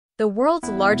The world's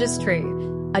largest tree,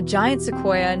 a giant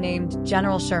sequoia named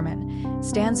General Sherman,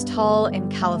 stands tall in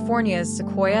California's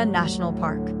Sequoia National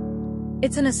Park.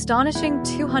 It's an astonishing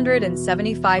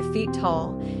 275 feet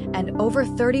tall and over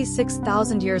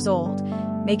 36,000 years old,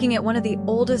 making it one of the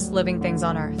oldest living things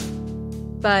on Earth.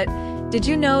 But did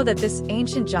you know that this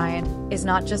ancient giant is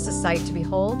not just a sight to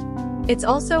behold? It's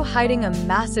also hiding a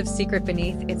massive secret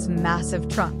beneath its massive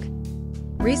trunk.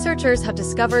 Researchers have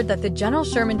discovered that the General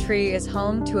Sherman tree is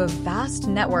home to a vast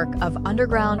network of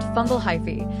underground fungal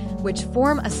hyphae, which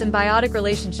form a symbiotic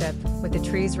relationship with the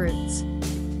tree's roots.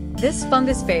 This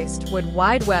fungus-based wood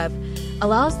wide web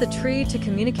allows the tree to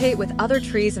communicate with other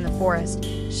trees in the forest,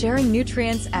 sharing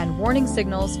nutrients and warning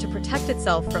signals to protect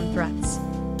itself from threats.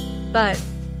 But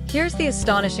here's the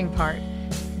astonishing part.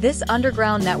 This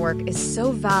underground network is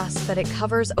so vast that it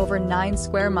covers over 9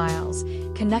 square miles,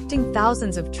 connecting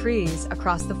thousands of trees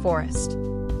across the forest.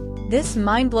 This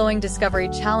mind-blowing discovery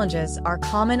challenges our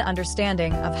common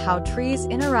understanding of how trees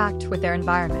interact with their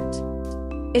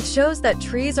environment. It shows that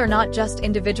trees are not just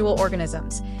individual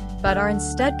organisms, but are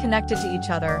instead connected to each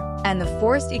other and the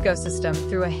forest ecosystem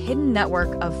through a hidden network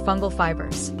of fungal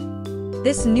fibers.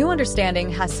 This new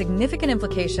understanding has significant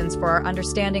implications for our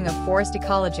understanding of forest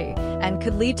ecology and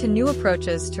could lead to new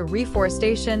approaches to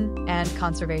reforestation and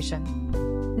conservation.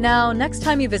 Now, next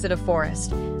time you visit a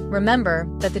forest, remember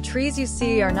that the trees you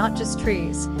see are not just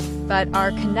trees, but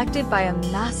are connected by a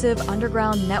massive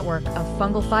underground network of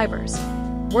fungal fibers,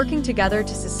 working together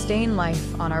to sustain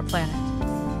life on our planet.